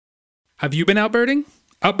Have you been out birding?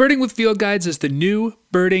 Outbirding with Field Guides is the new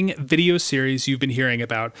birding video series you've been hearing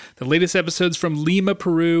about. The latest episodes from Lima,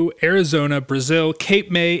 Peru, Arizona, Brazil,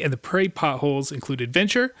 Cape May, and the Prairie Potholes include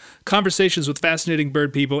adventure, conversations with fascinating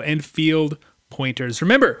bird people, and field pointers.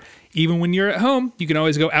 Remember, even when you're at home, you can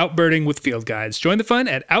always go outbirding with Field Guides. Join the fun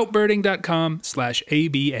at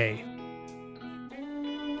outbirding.com/ABA.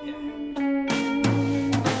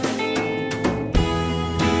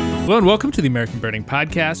 Hello and welcome to the American Birding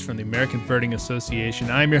Podcast from the American Birding Association.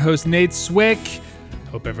 I'm your host, Nate Swick.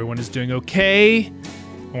 Hope everyone is doing okay.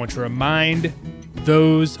 I want to remind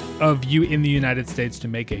those of you in the United States to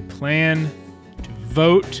make a plan to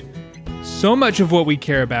vote. So much of what we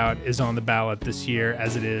care about is on the ballot this year,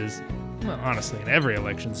 as it is, well, honestly, in every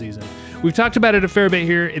election season. We've talked about it a fair bit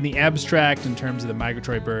here in the abstract in terms of the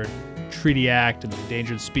Migratory Bird Treaty Act and the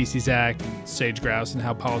Endangered Species Act and sage grouse and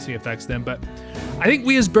how policy affects them, but I think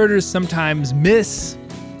we as birders sometimes miss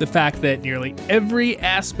the fact that nearly every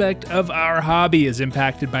aspect of our hobby is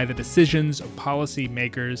impacted by the decisions of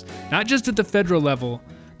policymakers, not just at the federal level,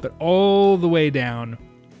 but all the way down.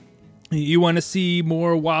 You want to see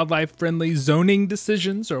more wildlife-friendly zoning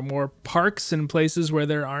decisions or more parks in places where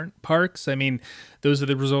there aren't parks? I mean, those are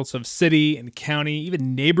the results of city and county,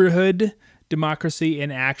 even neighborhood democracy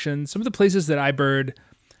in action. Some of the places that I bird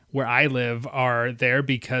where I live are there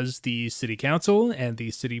because the city council and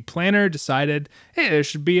the city planner decided, hey, there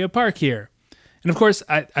should be a park here. And of course,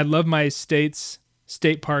 I love my state's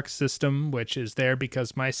state park system, which is there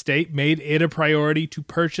because my state made it a priority to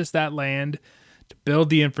purchase that land, to build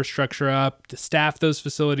the infrastructure up, to staff those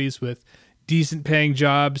facilities with decent paying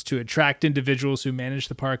jobs, to attract individuals who manage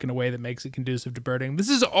the park in a way that makes it conducive to birding. This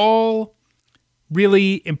is all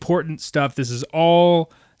really important stuff. This is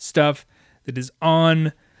all stuff that is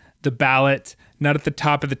on the ballot, not at the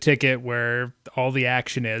top of the ticket where all the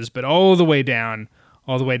action is, but all the way down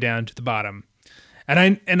to the bottom.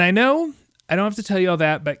 And I know I don't have to tell you all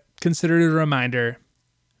that, but consider it a reminder.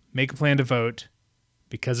 Make a plan to vote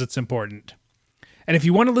because it's important. And if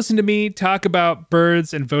you want to listen to me talk about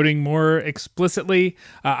birds and voting more explicitly,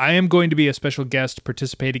 I am going to be a special guest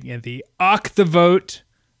participating in the Awk the Vote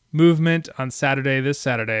movement on this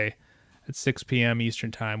Saturday at 6 p.m.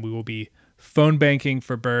 Eastern Time. We will be phone banking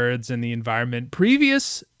for birds and the environment.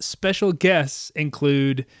 Previous special guests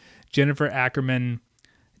include Jennifer Ackerman,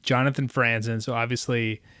 Jonathan Franzen. So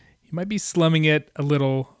obviously, you might be slumming it a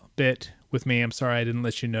little bit with me. I'm sorry I didn't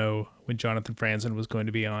let you know when Jonathan Franzen was going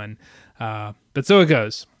to be on. But so it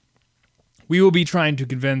goes. We will be trying to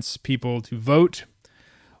convince people to vote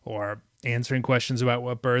or answering questions about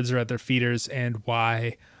what birds are at their feeders and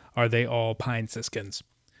why are they all pine siskins.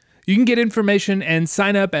 You can get information and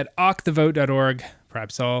sign up at awkthevote.org.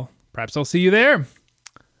 Perhaps I'll see you there.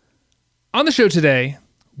 On the show today,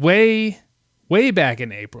 way back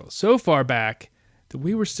in April, so far back that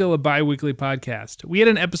we were still a bi-weekly podcast, we had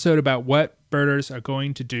an episode about what birders are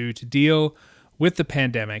going to do to deal with the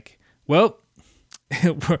pandemic. Well,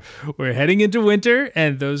 we're heading into winter,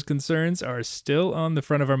 and those concerns are still on the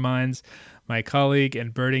front of our minds. My colleague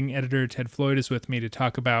and birding editor Ted Floyd is with me to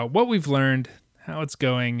talk about what we've learned, how it's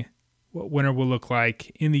going, what winter will look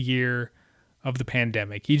like in the year of the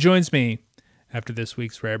pandemic. He joins me after this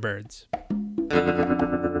week's Rare Birds.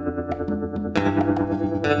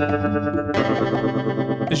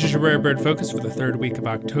 This is your Rare Bird Focus for the third week of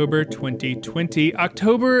October 2020.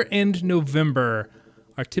 October and November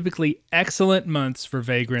are typically excellent months for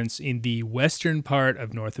vagrants in the western part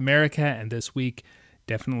of North America, and this week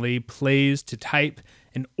definitely plays to type.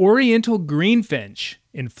 An oriental greenfinch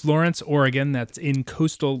in Florence, Oregon, that's in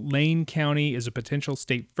coastal Lane County, is a potential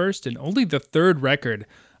state first and only the third record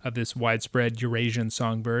of this widespread Eurasian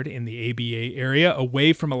songbird in the ABA area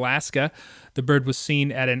away from Alaska. The bird was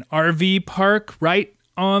seen at an RV park right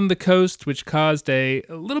on the coast, which caused a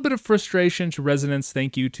little bit of frustration to residents.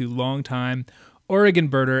 Thank you to longtime Oregon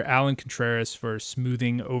birder Alan Contreras for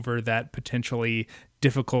smoothing over that potentially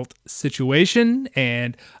difficult situation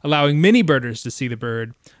and allowing many birders to see the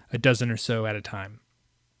bird a dozen or so at a time.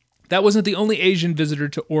 That wasn't the only Asian visitor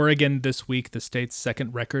to Oregon this week. The state's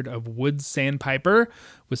second record of wood sandpiper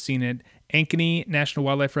was seen at Ankeny National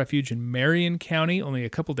Wildlife Refuge in Marion County only a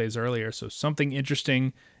couple days earlier, so something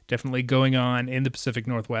interesting definitely going on in the Pacific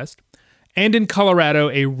Northwest. And in Colorado,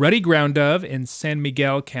 a ruddy ground dove in San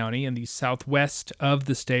Miguel County in the southwest of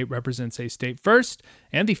the state represents a state first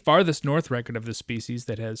and the farthest north record of the species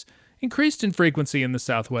that has increased in frequency in the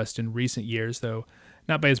Southwest in recent years, though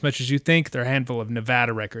not by as much as you think. There are a handful of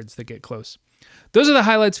Nevada records that get close. Those are the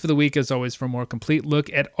highlights for the week. As always, for a more complete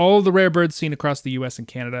look at all the rare birds seen across the U.S. and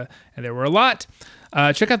Canada, and there were a lot,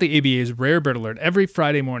 check out the ABA's Rare Bird Alert every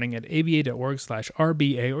Friday morning at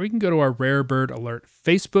aba.org/RBA, or you can go to our Rare Bird Alert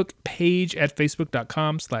Facebook page at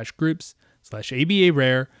facebook.com/groups/ABA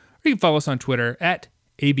Rare, or you can follow us on Twitter at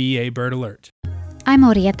ABA Bird Alert. I'm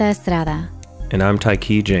Orietta Estrada. And I'm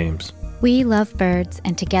Tyke James. We love birds,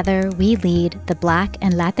 and together we lead the Black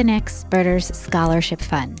and Latinx Birders Scholarship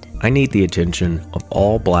Fund. I need the attention of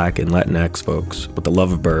all Black and Latinx folks with the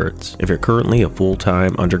love of birds. If you're currently a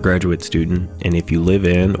full-time undergraduate student, and if you live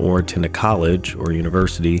in or attend a college or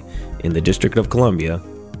university in the District of Columbia,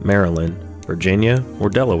 Maryland, Virginia, or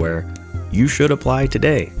Delaware, you should apply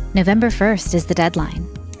today. November 1st is the deadline.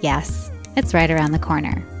 Yes, it's right around the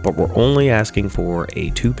corner. But we're only asking for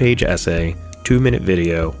a 2-page essay, 2-minute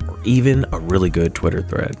video, or even a really good Twitter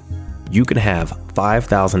thread. You can have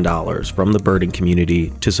 $5,000 from the birding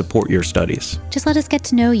community to support your studies. Just let us get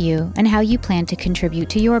to know you and how you plan to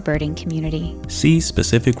contribute to your birding community. See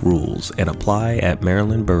specific rules and apply at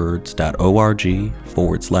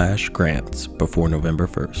marylandbirds.org/grants before November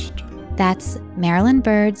 1st. That's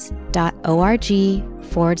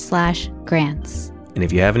marylandbirds.org/grants. And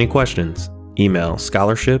if you have any questions, email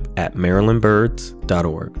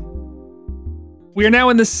scholarship@marylandbirds.org. We are now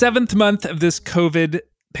in the 7th month of this COVID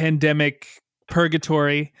pandemic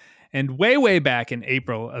purgatory. And way back in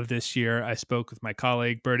April of this year, I spoke with my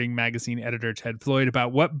colleague, Birding Magazine editor Ted Floyd,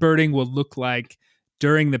 about what birding will look like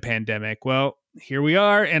during the pandemic. Well, here we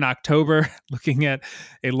are in October, looking at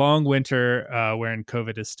a long winter wherein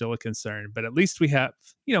COVID is still a concern. But at least we have,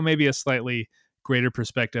 maybe a slightly greater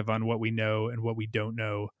perspective on what we know and what we don't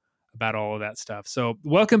know about all of that stuff. So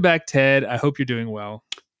welcome back, Ted. I hope you're doing well.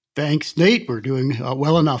 Thanks, Nate. We're doing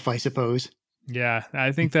well enough, I suppose. Yeah,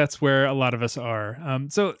 I think that's where a lot of us are.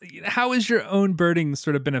 So how has your own birding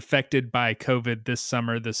sort of been affected by COVID this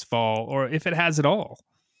summer, this fall, or if it has at all?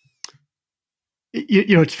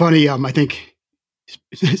 It's funny. I think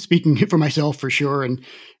speaking for myself for sure, and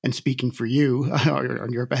speaking for you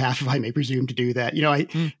on your behalf, if I may presume to do that,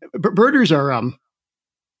 birders are,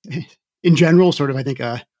 in general, sort of, I think,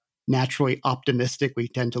 naturally optimistic. We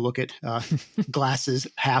tend to look at glasses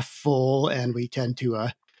half full, and we tend to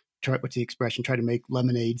try to make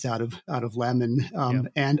lemonades out of lemon.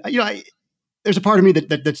 And there's a part of me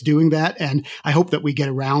that's doing that, and I hope that we get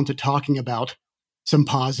around to talking about some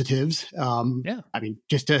positives. I mean,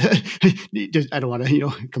 just I don't want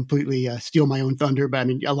to completely steal my own thunder, but I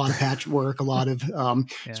mean, a lot of patchwork, a lot of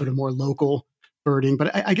sort of more local birding.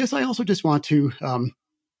 But I guess I also just want to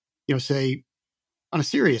say, on a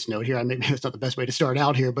serious note here, maybe that's not the best way to start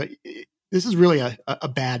out here, but this is really a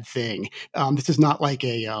bad thing. This is not like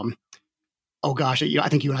a, oh gosh, I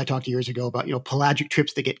think you and I talked years ago about, pelagic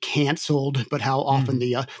trips that get canceled, but how often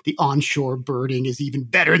the onshore birding is even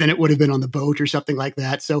better than it would have been on the boat or something like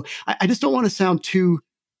that. So I just don't want to sound too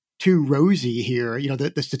rosy here.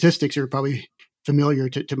 The statistics are probably familiar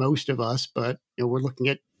to most of us, but we're looking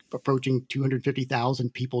at approaching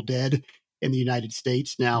 250,000 people dead in the United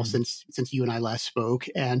States now since you and I last spoke.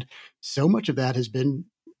 And so much of that has been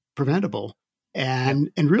preventable. And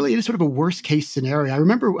really it is sort of a worst case scenario. I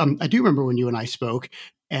do remember when you and I spoke,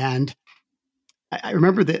 and I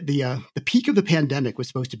remember that the peak of the pandemic was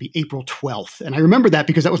supposed to be April 12th. And I remember that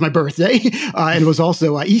because that was my birthday and it was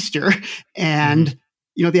also Easter. And,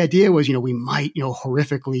 the idea was, we might,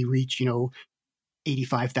 horrifically reach,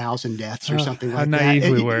 85,000 deaths or something like that. How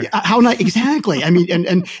naive we were. Exactly. I mean,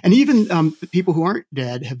 and even the people who aren't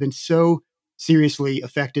dead have been so seriously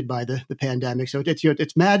affected by the pandemic. So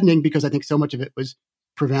it's maddening because I think so much of it was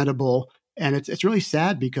preventable, and it's really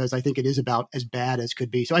sad because I think it is about as bad as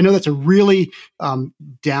could be. So I know that's a really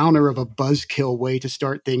downer of a buzzkill way to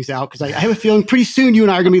start things out, because I have a feeling pretty soon you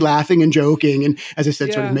and I are going to be laughing and joking, and as I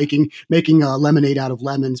said, sort of making lemonade out of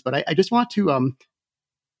lemons. But I just want to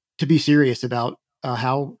be serious about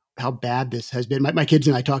how bad this has been. My kids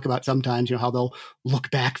and I talk about sometimes, how they'll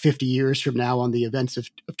look back 50 years from now on the events of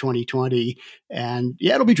 2020, and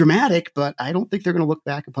it'll be dramatic, but I don't think they're going to look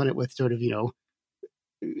back upon it with sort of,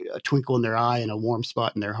 a twinkle in their eye and a warm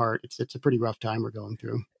spot in their heart. It's a pretty rough time we're going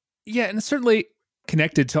through. Yeah, and certainly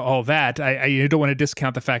connected to all that, I don't want to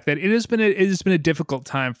discount the fact that it has been a difficult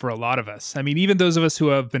time for a lot of us. I mean, even those of us who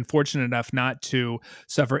have been fortunate enough not to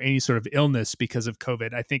suffer any sort of illness because of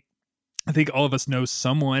COVID, I think all of us know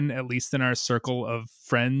someone, at least in our circle of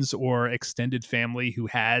friends or extended family, who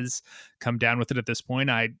has come down with it at this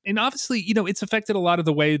point. And obviously, it's affected a lot of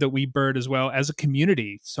the way that we bird as well as a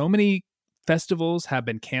community. So many festivals have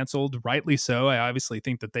been canceled, rightly so. I obviously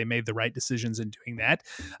think that they made the right decisions in doing that.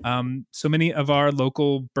 So many of our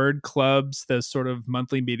local bird clubs, the sort of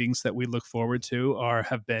monthly meetings that we look forward to,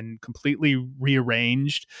 have been completely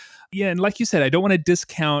rearranged. Yeah, and like you said, I don't want to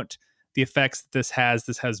discount the effects that this has.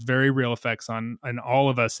 This has very real effects on all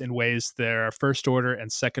of us in ways that are first order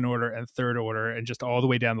and second order and third order and just all the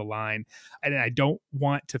way down the line. And I don't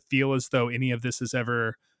want to feel as though any of this is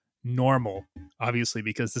ever normal, obviously,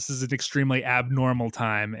 because this is an extremely abnormal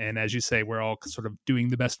time. And as you say, we're all sort of doing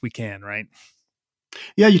the best we can, right?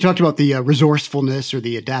 Yeah, you talked about the resourcefulness or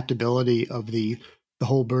the adaptability of the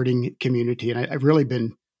whole birding community. And I've really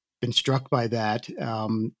been struck by that.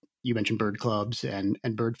 You mentioned bird clubs and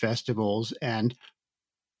bird festivals, and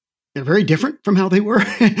they're very different from how they were,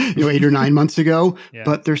 8 or 9 months ago,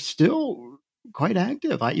 but they're still quite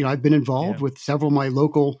active. I've been involved with several of my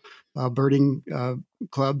local birding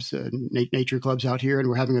clubs, nature clubs out here, and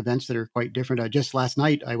we're having events that are quite different. Just last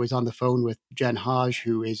night, I was on the phone with Jen Hodge,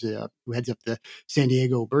 who heads up the San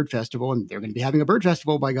Diego Bird Festival, and they're going to be having a bird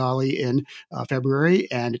festival, by golly, in February,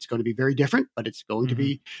 and it's going to be very different, but it's going to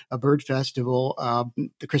be a bird festival.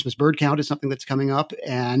 The Christmas bird count is something that's coming up,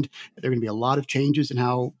 and there are going to be a lot of changes in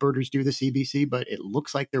how birders do the CBC, but it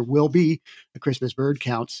looks like there will be a Christmas bird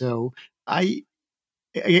count. So I'm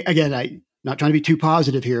not trying to be too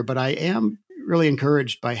positive here, but I am really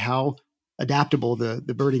encouraged by how adaptable the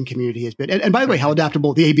birding community has been. And by the way, how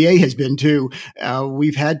adaptable the ABA has been too.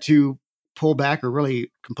 We've had to pull back or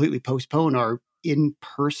really completely postpone our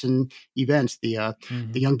in-person events. The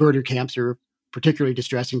young birder camps are particularly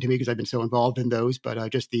distressing to me because I've been so involved in those, but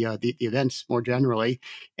just the events more generally.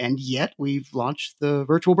 And yet we've launched the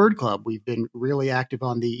Virtual Bird Club. We've been really active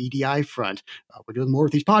on the EDI front. We're doing more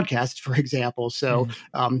of these podcasts, for example. So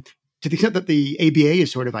to the extent that the ABA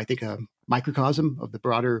is sort of, I think, a microcosm of the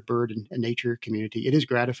broader bird and nature community, it is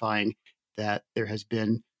gratifying that there has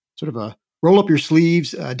been sort of a roll up your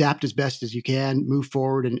sleeves, adapt as best as you can, move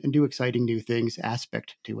forward and do exciting new things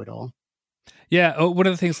aspect to it all. Yeah. One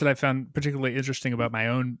of the things that I found particularly interesting about my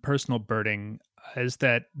own personal birding is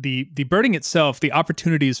that the birding itself, the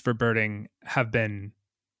opportunities for birding have been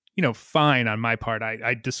fine on my part.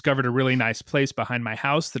 I discovered a really nice place behind my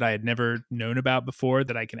house that I had never known about before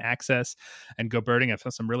that I can access and go birding. I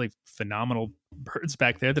found some really phenomenal birds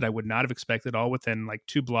back there that I would not have expected, all within like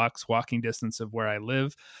 2 blocks walking distance of where I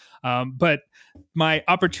live. But my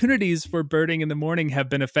opportunities for birding in the morning have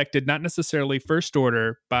been affected, not necessarily first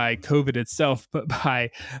order by COVID itself, but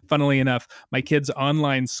by, funnily enough, my kids'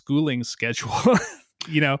 online schooling schedule.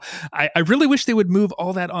 I really wish they would move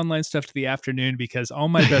all that online stuff to the afternoon, because all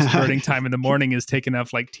my best birding time in the morning is taken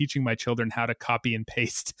up like teaching my children how to copy and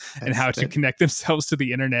paste and how to connect themselves to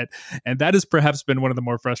the internet. And that has perhaps been one of the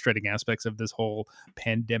more frustrating aspects of this whole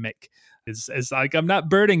pandemic is like, I'm not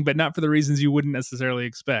birding, but not for the reasons you wouldn't necessarily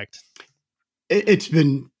expect. It's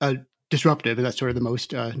been disruptive, and that's sort of the most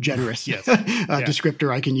generous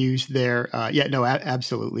descriptor I can use there.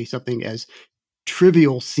 Absolutely. Something as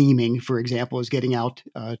trivial seeming, for example, is getting out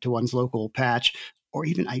to one's local patch, or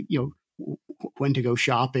even when to go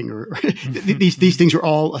shopping, or these things are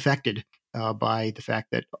all affected by the fact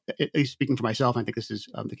that, at least speaking for myself, I think this is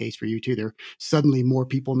the case for you too. There are suddenly more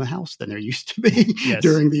people in the house than there used to be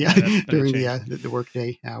during the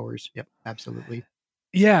workday hours. Yep, absolutely.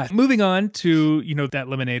 Yeah. Moving on to, that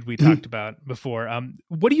lemonade we talked about before.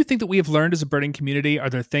 What do you think that we have learned as a birding community? Are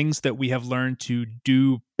there things that we have learned to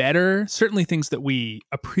do better? Certainly things that we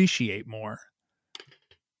appreciate more.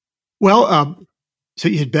 Well, so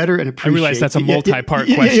you had better and appreciate. I realize that's a multi-part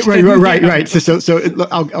question. Right. So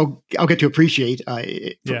I'll get to appreciate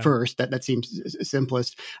first. That seems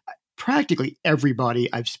simplest. Practically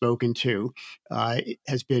everybody I've spoken to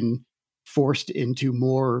has been forced into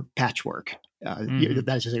more patchwork.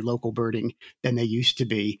 That is to say, local birding than they used to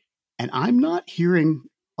be. And I'm not hearing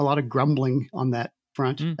a lot of grumbling on that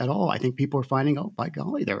front at all. I think people are finding, oh, by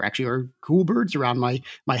golly, there actually are cool birds around my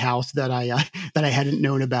house that I hadn't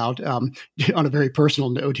known about. On a very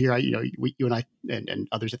personal note here, you and I and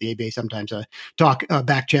others at the ABA sometimes talk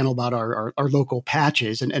back channel about our local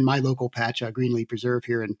patches, and my local patch, Greenlee Preserve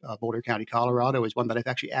here in Boulder County, Colorado, is one that I've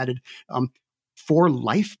actually added 4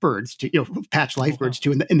 life birds to, patch life birds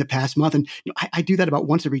to in the past month. And I do that about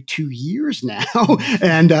once every 2 years now.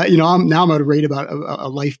 And, I'm at a rate about a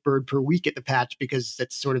life bird per week at the patch, because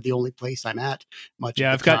that's sort of the only place I'm at much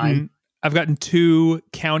of the time. I've gotten 2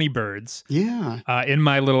 county birds in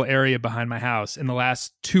my little area behind my house in the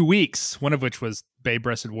last 2 weeks, one of which was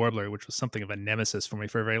bay-breasted warbler, which was something of a nemesis for me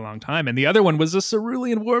for a very long time. And the other one was a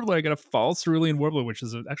cerulean warbler. I got a fall cerulean warbler, which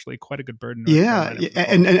is actually quite a good bird in North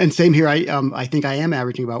Carolina. And same here. I think I am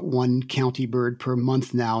averaging about 1 county bird per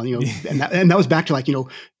month now. And that was back to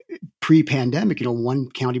pre-pandemic,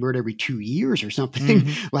 1 county bird every 2 years or something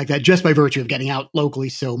like that, just by virtue of getting out locally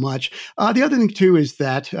so much. The other thing too is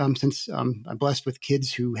that since I'm blessed with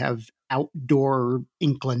kids who have outdoor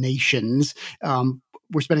inclinations,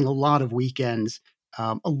 we're spending a lot of weekends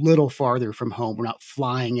a little farther from home. We're not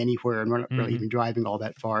flying anywhere, and we're not really even driving all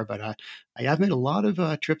that far. But I have made a lot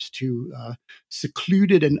of trips to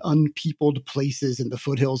secluded and unpeopled places in the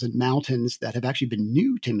foothills and mountains that have actually been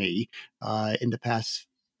new to me in the past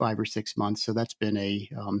 5 or 6 months. So that's been a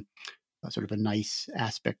sort of a nice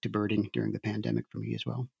aspect to birding during the pandemic for me as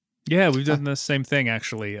well. Yeah, we've done the same thing,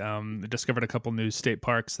 actually. Discovered a couple new state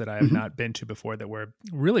parks that I have not been to before that were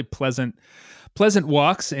really pleasant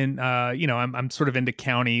walks. And, I'm sort of into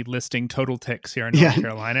county listing total ticks here in North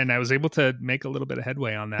Carolina, and I was able to make a little bit of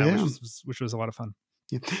headway on that, which was a lot of fun.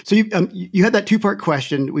 Yeah. So you had that 2-part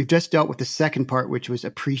question. We've just dealt with the second part, which was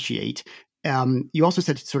appreciate. You also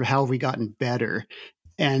said sort of how have we gotten better?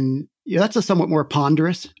 And that's a somewhat more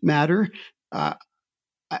ponderous matter. I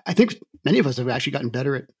think many of us have actually gotten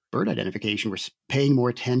better at bird identification. We're paying more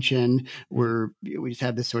attention. We just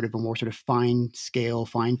have this sort of a more sort of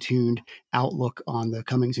fine-tuned outlook on the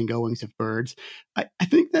comings and goings of birds. I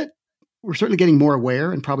think that we're certainly getting more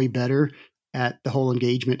aware and probably better at the whole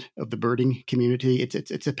engagement of the birding community.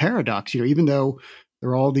 It's a paradox, even though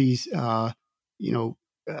there are all these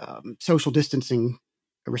social distancing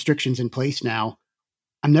restrictions in place now.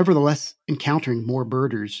 I'm nevertheless encountering more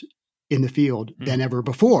birders in the field than ever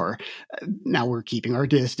before. Now we're keeping our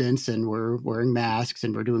distance and we're wearing masks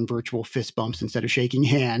and we're doing virtual fist bumps instead of shaking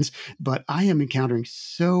hands. But I am encountering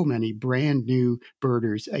so many brand new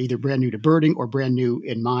birders, either brand new to birding or brand new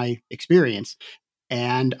in my experience.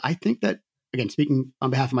 And I think that, again, speaking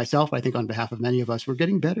on behalf of myself, I think on behalf of many of us, we're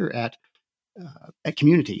getting better at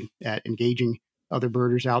community, at engaging other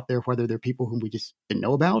birders out there, whether they're people whom we just didn't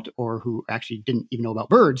know about or who actually didn't even know about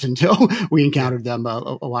birds until we encountered them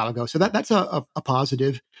a while ago. So that's a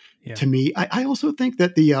positive to me. I also think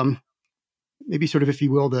that the maybe sort of, if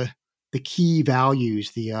you will, the key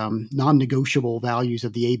values, the non-negotiable values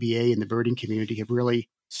of the ABA and the birding community have really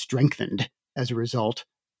strengthened as a result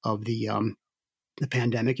of the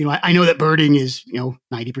pandemic. I know that birding is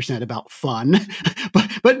 90% about fun, but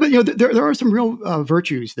there are some real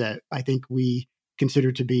virtues that I think we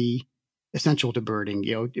consider to be essential to birding.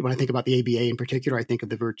 When I think about the ABA in particular, I think of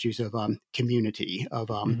the virtues of community, of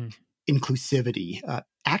inclusivity,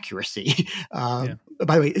 accuracy. By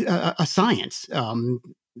the way, a science.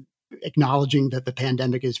 Acknowledging that the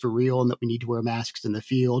pandemic is for real and that we need to wear masks in the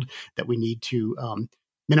field, that we need to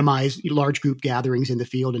minimize large group gatherings in the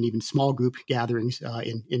field and even small group gatherings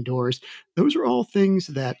indoors. Those are all things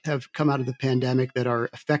that have come out of the pandemic that are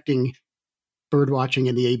affecting bird watching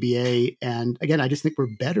in the ABA. And again, I just think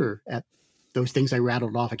we're better at those things I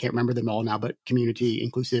rattled off. I can't remember them all now, but community,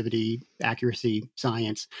 inclusivity, accuracy,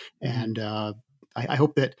 science. And I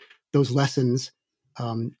hope that those lessons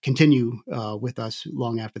continue with us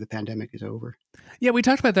long after the pandemic is over. Yeah, we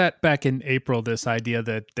talked about that back in April, this idea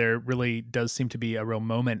that there really does seem to be a real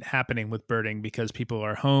moment happening with birding because people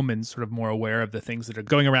are home and sort of more aware of the things that are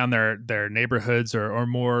going around their neighborhoods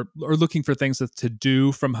or looking for things to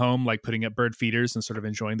do from home, like putting up bird feeders and sort of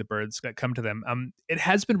enjoying the birds that come to them. It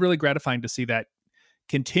has been really gratifying to see that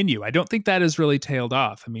continue. I don't think that has really tailed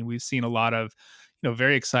off. I mean, we've seen a lot of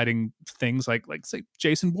very exciting things like say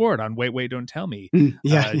Jason Ward on Wait, Don't Tell Me.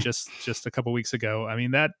 Just a couple weeks ago. I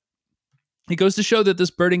mean, that it goes to show that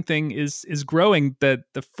this birding thing is growing. That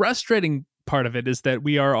the frustrating part of it is that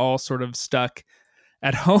we are all sort of stuck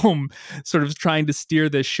at home, sort of trying to steer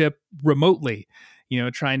the ship remotely,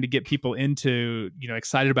 trying to get people into,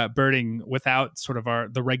 excited about birding without sort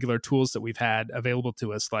of the regular tools that we've had available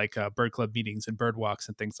to us, like bird club meetings and bird walks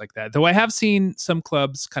and things like that. Though I have seen some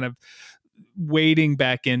clubs kind of wading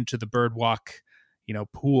back into the bird walk,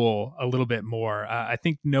 pool a little bit more. I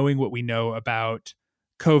think knowing what we know about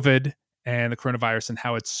COVID and the coronavirus and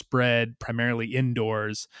how it's spread primarily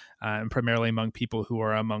indoors and primarily among people who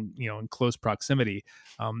are in close proximity,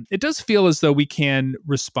 it does feel as though we can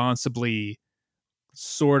responsibly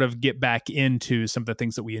sort of get back into some of the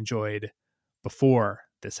things that we enjoyed before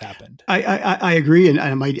this happened. I agree. And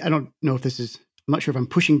I don't know if this is, I'm not sure if I'm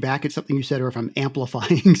pushing back at something you said or if I'm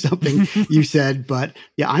amplifying something you said, but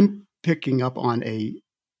yeah, I'm picking up on a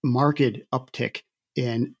marked uptick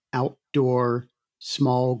in outdoor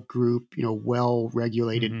small group,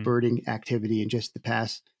 well-regulated Mhm. birding activity in just the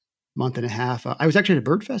past month and a half. I was actually at a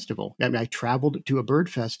bird festival. I mean, I traveled to a bird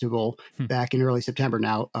festival Hmm. back in early September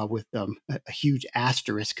now with a huge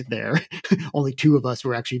asterisk there. Only 2 of us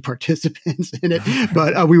were actually participants in it,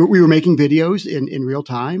 but we were making videos in real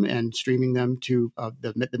time and streaming them to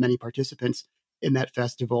the many participants in that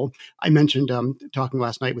festival. I mentioned talking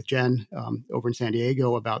last night with Jen over in San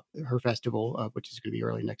Diego about her festival, which is going to be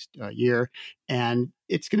early next year. And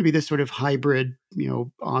it's going to be this sort of hybrid,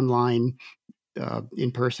 online,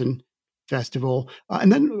 in-person festival.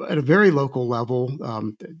 And then at a very local level,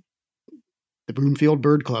 the Broomfield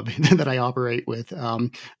Bird Club that I operate with,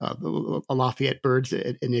 the Lafayette Birds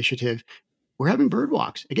Initiative, we're having bird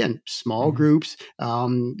walks. Again, small Mhm. groups,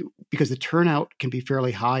 because the turnout can be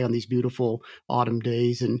fairly high on these beautiful autumn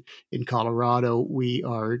days. And in Colorado, we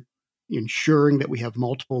are ensuring that we have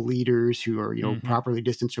multiple leaders who are, Mhm. properly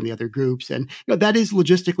distanced from the other groups. And that is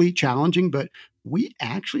logistically challenging, but we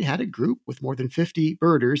actually had a group with more than 50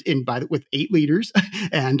 birders with 8 leaders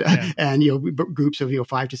and Yeah. groups of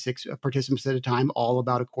 5 to 6 participants at a time, all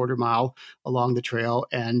about a quarter mile along the trail.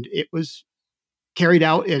 And it was carried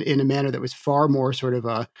out in a manner that was far more sort of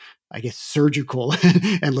I guess, surgical and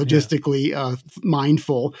Yeah. logistically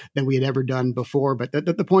mindful than we had ever done before. But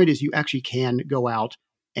the point is, you actually can go out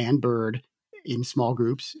and bird in small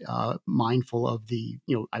groups, mindful of the,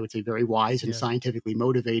 I would say, very wise and Yeah. scientifically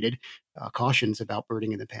motivated cautions about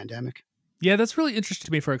birding in the pandemic. Yeah, that's really interesting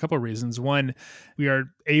to me for a couple of reasons. One, we are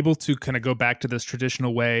able to kind of go back to this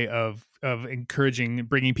traditional way of encouraging,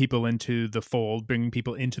 bringing people into the fold, bringing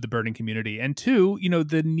people into the birding community. And two,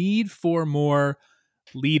 the need for more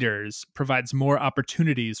leaders provides more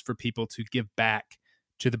opportunities for people to give back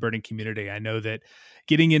to the birding community. I know that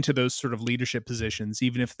getting into those sort of leadership positions,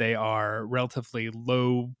 even if they are relatively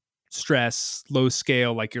low stress, low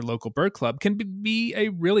scale, like your local bird club, can be a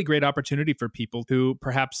really great opportunity for people who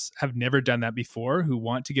perhaps have never done that before, who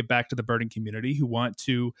want to give back to the birding community, who want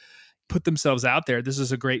to put themselves out there. This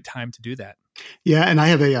is a great time to do that. Yeah, and I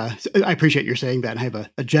have I appreciate your saying that. I have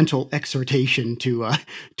a gentle exhortation to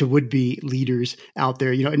would-be leaders out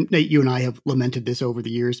there. And Nate, you and I have lamented this over the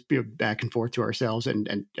years, back and forth to ourselves,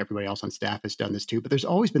 and everybody else on staff has done this too. But there's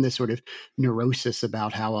always been this sort of neurosis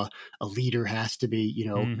about how a leader has to be,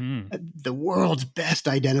 Mm-hmm. the world's best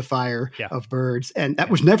identifier Yeah. of birds, and that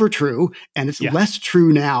Yeah. was never true, and it's Yeah. less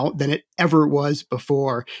true now than it ever was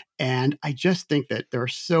before. And I just think that there are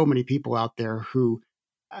so many people out there who,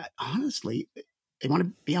 honestly, they want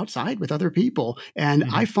to be outside with other people. And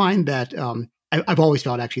Mhm. I find that I've always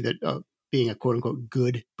felt actually that being a quote unquote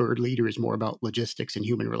good bird leader is more about logistics and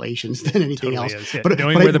human relations than anything Totally else. is. Yeah. But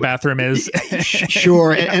Knowing where the bathroom is.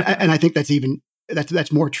 Sure, and I think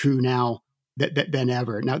that's more true now than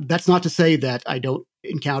ever. Now, that's not to say that I don't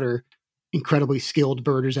encounter incredibly skilled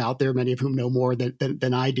birders out there, many of whom know more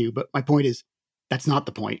than I do. But my point is, that's not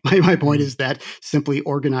the point. My point Mhm. is that simply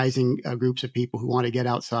organizing groups of people who want to get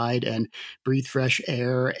outside and breathe fresh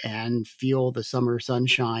air and feel the summer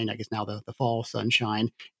sunshine, I guess now the fall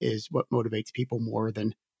sunshine, is what motivates people more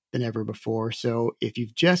than ever before. So if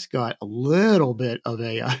you've just got a little bit of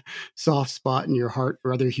a soft spot in your heart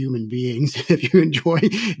for other human beings, if you enjoy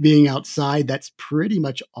being outside, that's pretty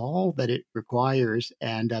much all that it requires.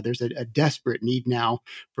 And there's a desperate need now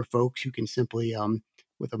for folks who can simply,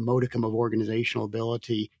 with a modicum of organizational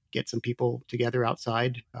ability, get some people together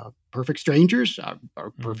outside. Perfect strangers are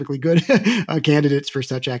Mhm. perfectly good candidates for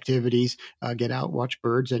such activities. Get out, watch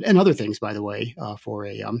birds, and other things, by the way, for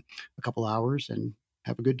a couple hours, and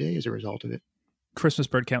have a good day as a result of it. Christmas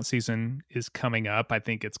bird count season is coming up. I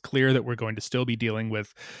think it's clear that we're going to still be dealing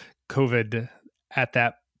with COVID at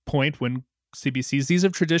that point when CBCs. These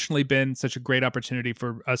have traditionally been such a great opportunity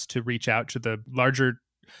for us to reach out to the larger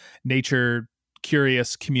nature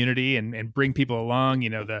curious community and bring people along.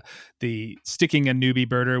 The sticking a newbie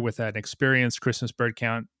birder with an experienced Christmas bird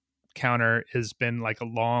counter has been like a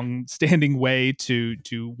long standing way to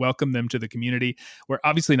welcome them to the community. We're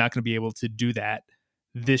obviously not going to be able to do that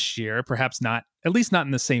this year, perhaps not, at least not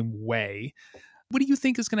in the same way. What do you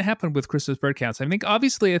think is going to happen with Christmas bird counts? I think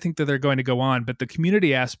that they're going to go on, but the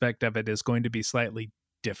community aspect of it is going to be slightly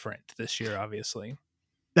different this year, obviously.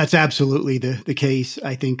 That's absolutely the case.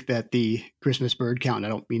 I think that the Christmas bird count, and I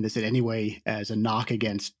don't mean this in any way as a knock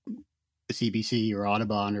against the CBC or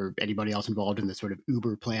Audubon or anybody else involved in the sort of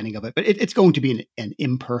uber planning of it, but it's going to be an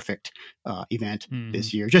imperfect event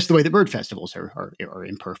this year, just the way the bird festivals are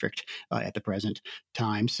imperfect at the present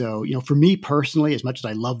time. So, for me personally, as much as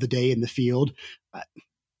I love the day in the field,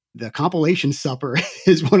 the compilation supper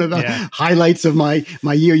is one of the highlights of my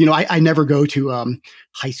year. I never go to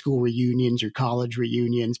high school reunions or college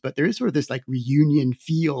reunions, but there is sort of this like reunion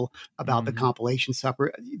feel about the compilation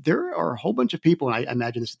supper. There are a whole bunch of people, and I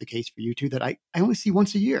imagine this is the case for you too, that I only see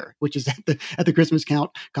once a year, which is at the Christmas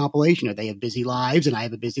compilation. They have busy lives and I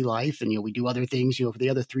have a busy life, and we do other things for the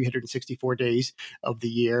other 364 days of the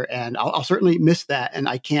year, and I'll certainly miss that. And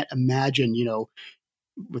I can't imagine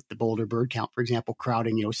with the Boulder bird count, for example,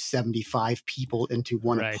 crowding 75 people into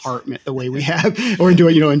one apartment the way we have, or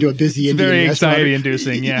into a busy Indian very restaurant. Anxiety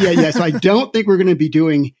inducing. Yeah. So I don't think we're going to be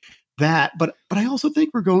doing that, but I also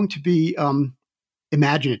think we're going to be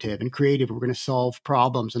imaginative and creative. We're going to solve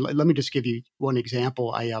problems. And let me just give you one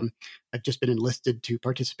example. I've just been enlisted to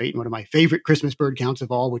participate in one of my favorite Christmas bird counts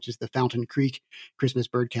of all, which is the Fountain Creek Christmas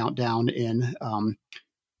bird count down in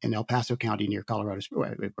El Paso County near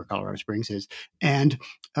where Colorado Springs is. And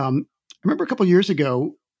I remember a couple of years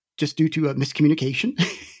ago, just due to a miscommunication,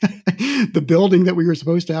 the building that we were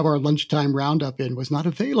supposed to have our lunchtime roundup in was not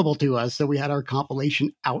available to us. So we had our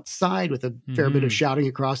compilation outside with a fair bit of shouting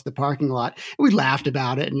across the parking lot. And we laughed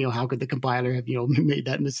about it. And, how could the compiler have, made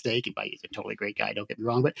that mistake? And he's a totally great guy, don't get me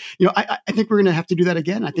wrong. But, I think we're going to have to do that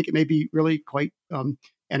again. I think it may be really quite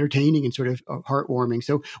entertaining and sort of heartwarming.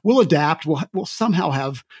 So we'll adapt. We'll somehow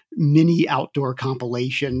have mini outdoor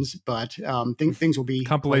compilations, but things will be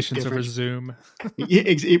compilations over Zoom.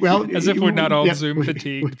 Well, as if we're not all Zoom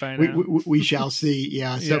fatigued by now. We shall see.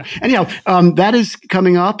 Yeah. So anyhow, that is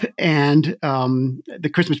coming up, and the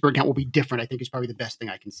Christmas bird count will be different. I think is probably the best thing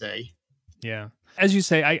I can say. Yeah. As you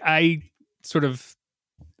say, I sort of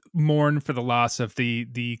mourn for the loss of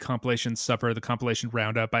the compilation supper, the compilation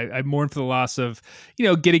roundup. I mourn for the loss of,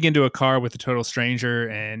 getting into a car with a total stranger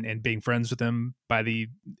and being friends with them by the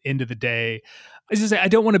end of the day. I just say, I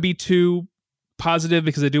don't want to be too positive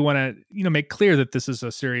because I do want to, make clear that this is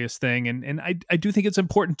a serious thing. And I do think it's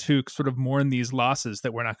important to sort of mourn these losses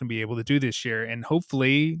that we're not going to be able to do this year. And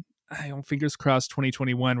hopefully, fingers crossed,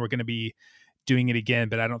 2021, we're going to be doing it again,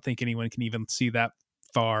 but I don't think anyone can even see that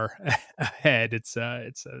far ahead. It's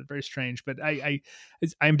very strange, but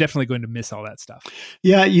I'm definitely going to miss all that stuff.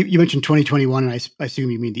 Yeah, you mentioned 2021, and I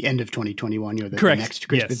assume you mean the end of 2021. Correct. The next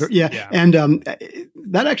Christmas. Yes. Yeah, and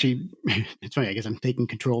that actually, it's funny. I guess I'm taking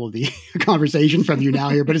control of the conversation from you now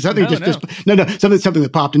here, but it's something something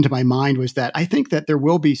that popped into my mind was that I think that there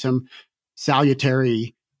will be some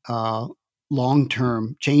salutary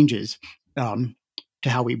long-term changes to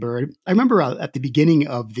how we bird. I remember at the beginning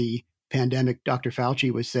of the pandemic, Dr.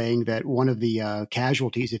 Fauci was saying that one of the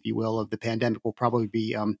casualties, if you will, of the pandemic will probably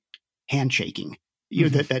be handshaking.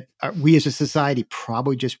 That we as a society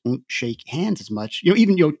probably just won't shake hands as much,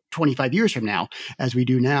 even 25 years from now as we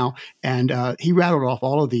do now. And he rattled off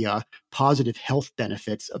all of the positive health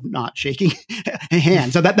benefits of not shaking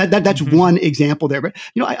hands. So that's one example there. But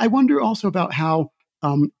I wonder also about how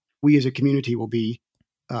we as a community will be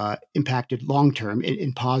impacted long-term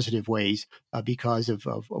in positive ways because of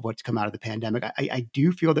what's come out of the pandemic. I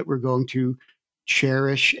do feel that we're going to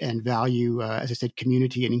cherish and value, as I said,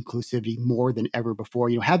 community and inclusivity more than ever before.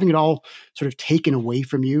 Having it all sort of taken away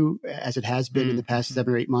from you, as it has been in the past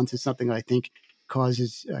 7 or 8 months, is something that I think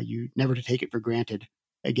causes you never to take it for granted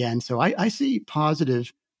again. So I see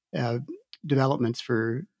positive developments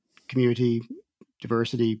for community,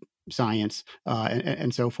 diversity, science,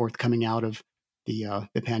 and so forth coming out of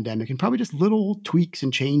the pandemic, and probably just little tweaks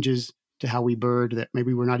and changes to how we bird that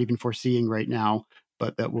maybe we're not even foreseeing right now,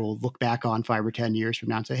 but that we'll look back on 5 or 10 years from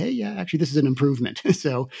now and say, hey, yeah, actually, this is an improvement.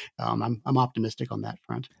 So I'm optimistic on that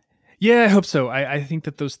front. Yeah, I hope so. I think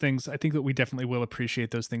that those things, I think that we definitely will appreciate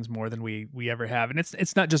those things more than we ever have. And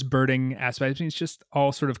it's not just birding aspects. I mean, it's just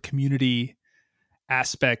all sort of community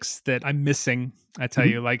aspects that I'm missing. I tell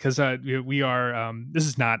you, like, because we are, this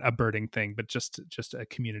is not a birding thing, but just a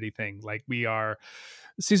community thing. Like, we are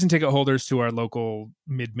season ticket holders to our local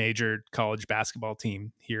mid-major college basketball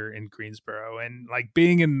team here in Greensboro, and like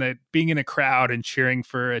being in a crowd and cheering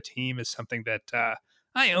for a team is something that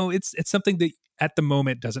I know it's something that at the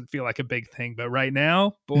moment doesn't feel like a big thing, but right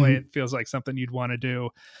now, boy, it feels like something you'd want to do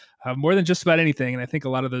more than just about anything. And I think a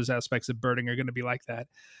lot of those aspects of birding are going to be like that.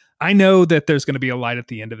 I know that there's going to be a light at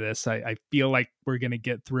the end of this. I feel like we're going to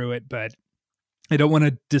get through it, but I don't want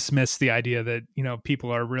to dismiss the idea that,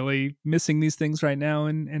 people are really missing these things right now.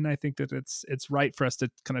 And I think that it's right for us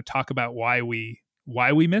to kind of talk about why we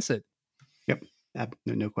miss it. Yep.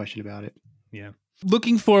 No question about it. Yeah.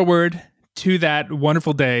 Looking forward to that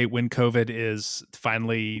wonderful day when COVID is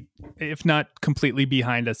finally, if not completely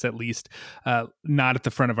behind us, at least not at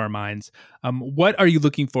the front of our minds. What are you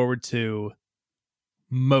looking forward to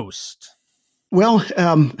most Well,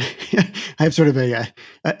 I have sort of a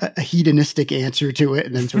hedonistic answer to it,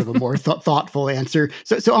 and then sort of a more thoughtful answer.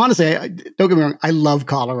 So honestly, don't get me wrong, I love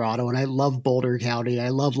Colorado, and I love Boulder County, and I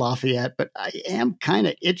love Lafayette, but I am kind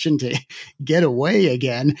of itching to get away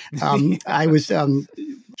again. I was sort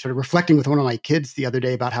of reflecting with one of my kids the other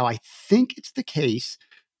day about how I think it's the case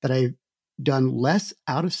that I've done less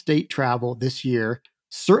out-of-state travel this year,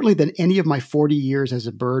 certainly than any of my 40 years as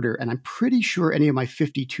a birder, and I'm pretty sure any of my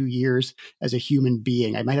 52 years as a human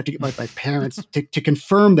being. I might have to get my parents to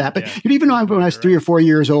confirm that. But even when I was 3 or 4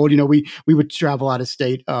 years old, we would travel out of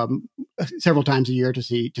state several times a year to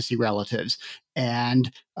see relatives.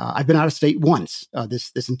 And I've been out of state once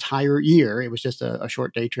this entire year. It was just a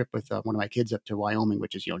short day trip with one of my kids up to Wyoming,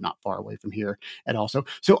 which is not far away from here at all. So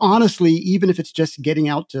honestly, even if it's just getting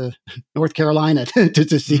out to North Carolina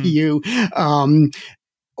to see you,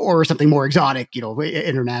 or something more exotic,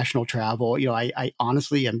 international travel, I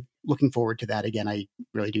honestly am looking forward to that again. I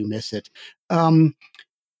really do miss it. On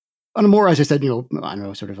a more, as I said, I don't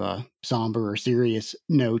know, sort of a somber or serious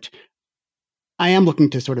note, I am looking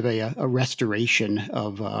to sort of a restoration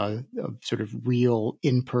of sort of real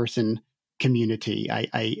in-person community.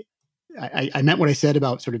 I meant what I said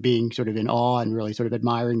about sort of being sort of in awe and really sort of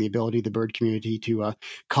admiring the ability of the bird community to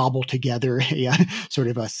cobble together a sort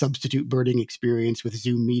of a substitute birding experience with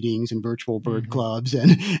Zoom meetings and virtual bird clubs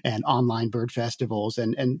and online bird festivals.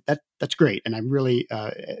 And that's great. And I really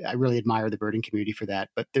admire the birding community for that.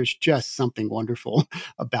 But there's just something wonderful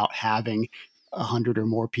about having 100 or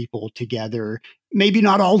more people together, maybe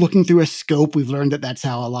not all looking through a scope. We've learned that that's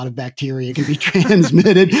how a lot of bacteria can be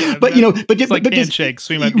transmitted. But it's like handshakes.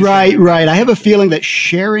 Right. I have a feeling that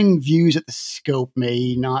sharing views at the scope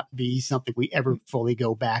may not be something we ever fully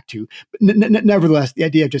go back to. But nevertheless, the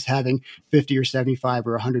idea of just having 50 or 75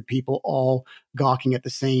 or 100 people all gawking at the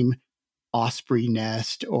same osprey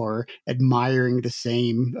nest or admiring the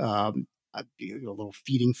same a little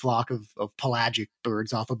feeding flock of pelagic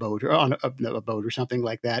birds off a boat or on a boat or something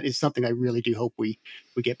like that is something I really do hope we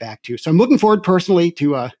get back to. So I'm looking forward personally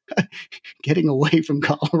to getting away from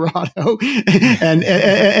Colorado,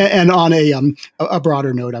 and on a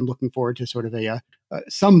broader note, I'm looking forward to sort of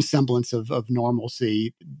some semblance of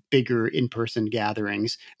normalcy, bigger in-person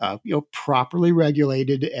gatherings, properly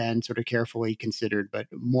regulated and sort of carefully considered, but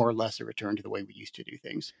more or less a return to the way we used to do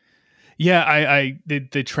things. Yeah,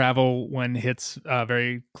 the travel one hits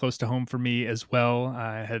very close to home for me as well.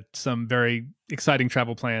 I had some very exciting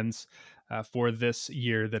travel plans for this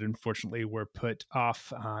year that unfortunately were put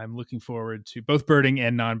off. I'm looking forward to both birding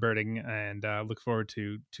and non-birding, and look forward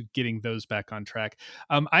to getting those back on track.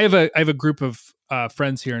 I have a group of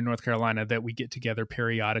friends here in North Carolina that we get together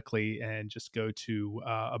periodically and just go to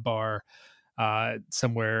a bar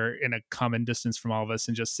somewhere in a common distance from all of us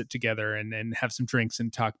and just sit together and have some drinks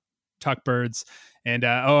and talk birds. And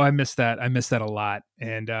I miss that a lot.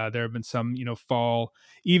 And there have been some fall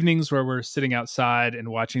evenings where we're sitting outside and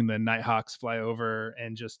watching the nighthawks fly over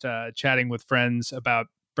and just chatting with friends about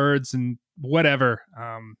birds and whatever.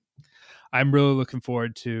 I'm really looking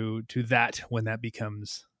forward to that when that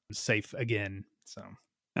becomes safe again. So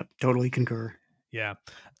yep, totally concur. Yeah.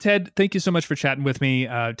 Ted, thank you so much for chatting with me.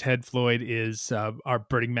 Ted Floyd is our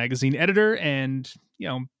Birding Magazine editor and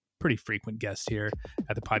pretty frequent guest here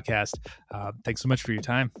at the podcast. Thanks so much for your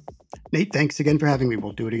time. Nate, thanks again for having me.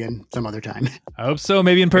 We'll do it again some other time. I hope so.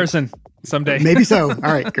 Maybe in person someday. Maybe so.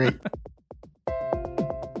 All right, great.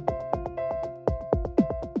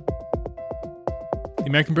 The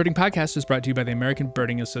American Birding Podcast is brought to you by the American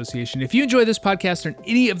Birding Association. If you enjoy this podcast and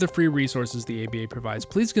any of the free resources the ABA provides,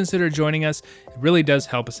 please consider joining us. It really does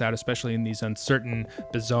help us out, especially in these uncertain,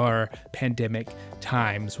 bizarre, pandemic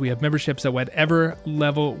times. We have memberships at whatever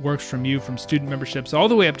level works from you, from student memberships all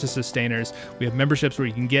the way up to sustainers. We have memberships where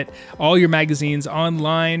you can get all your magazines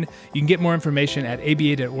online. You can get more information at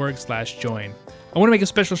aba.org/join. I want to make a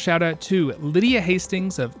special shout out to Lydia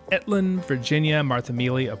Hastings of Etlin, Virginia, Martha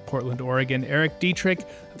Mealy of Portland, Oregon, Eric Dietrich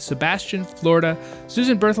of Sebastian, Florida,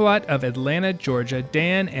 Susan Berthelot of Atlanta, Georgia,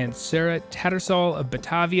 Dan and Sarah Tattersall of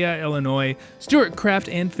Batavia, Illinois, Stuart Kraft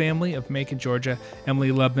and family of Macon, Georgia,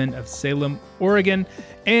 Emily Lubman of Salem, Oregon,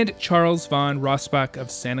 and Charles Von Rossbach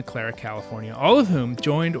of Santa Clara, California, all of whom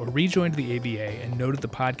joined or rejoined the ABA and noted the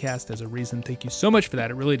podcast as a reason. Thank you so much for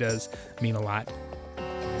that. It really does mean a lot.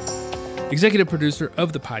 Executive producer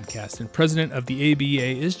of the podcast and president of the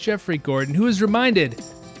ABA is Jeffrey Gordon, who is reminded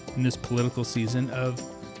in this political season of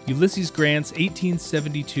Ulysses Grant's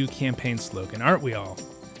 1872 campaign slogan, aren't we all?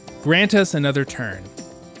 Grant us another turn,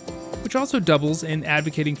 which also doubles in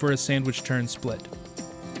advocating for a sandwich turn split.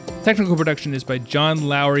 Technical production is by John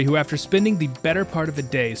Lowry, who after spending the better part of a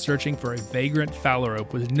day searching for a vagrant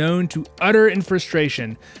phalarope was known to utter in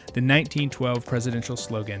frustration the 1912 presidential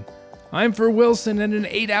slogan, "I'm for Wilson and an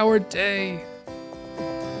 8-hour day."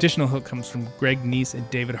 Additional help comes from Greg Neese and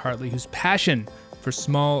David Hartley, whose passion for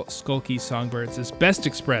small, skulky songbirds is best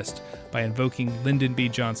expressed by invoking Lyndon B.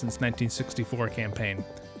 Johnson's 1964 campaign,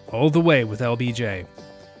 "All the Way with LBJ."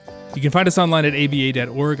 You can find us online at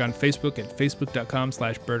aba.org, on Facebook at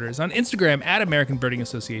facebook.com/birders, on Instagram at American Birding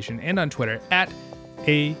Association, and on Twitter at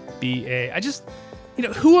ABA.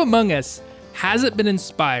 Who among us hasn't been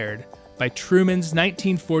inspired by Truman's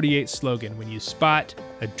 1948 slogan when you spot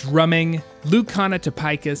a drumming Leucana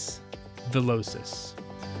topicus villosus?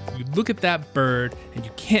 You look at that bird and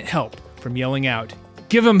you can't help from yelling out,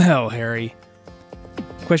 "Give 'em hell, Harry."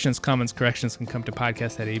 Questions, comments, corrections can come to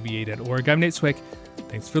podcast@aba.org. I'm Nate Swick.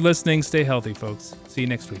 Thanks for listening. Stay healthy, folks. See you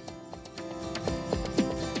next week.